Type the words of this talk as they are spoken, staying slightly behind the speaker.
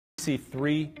See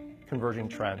three converging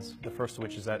trends. The first of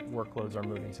which is that workloads are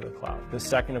moving to the cloud. The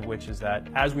second of which is that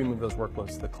as we move those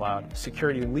workloads to the cloud,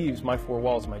 security leaves my four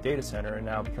walls of my data center and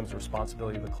now becomes the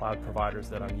responsibility of the cloud providers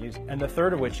that I'm using. And the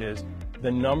third of which is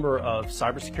the number of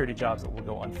cybersecurity jobs that will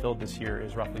go unfilled this year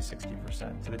is roughly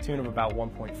 60%, to the tune of about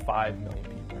 1.5 million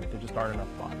people. Right? There just aren't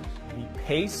enough bodies. The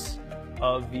pace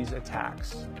of these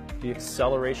attacks, the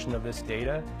acceleration of this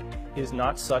data, is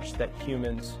not such that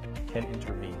humans can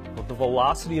intervene. But the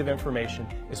velocity of information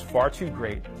is far too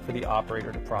great for the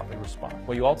operator to properly respond.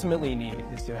 What you ultimately need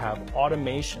is to have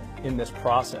automation in this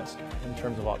process. In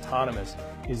terms of autonomous,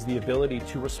 is the ability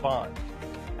to respond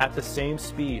at the same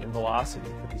speed and velocity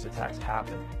that these attacks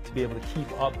happen, to be able to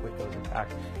keep up with those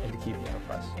attacks and to keep the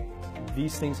enterprise safe.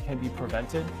 These things can be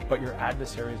prevented, but your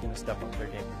adversary is going to step up their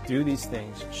game. Do these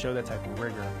things, show that type of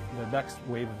rigor, the next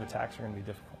wave of attacks are going to be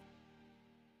difficult.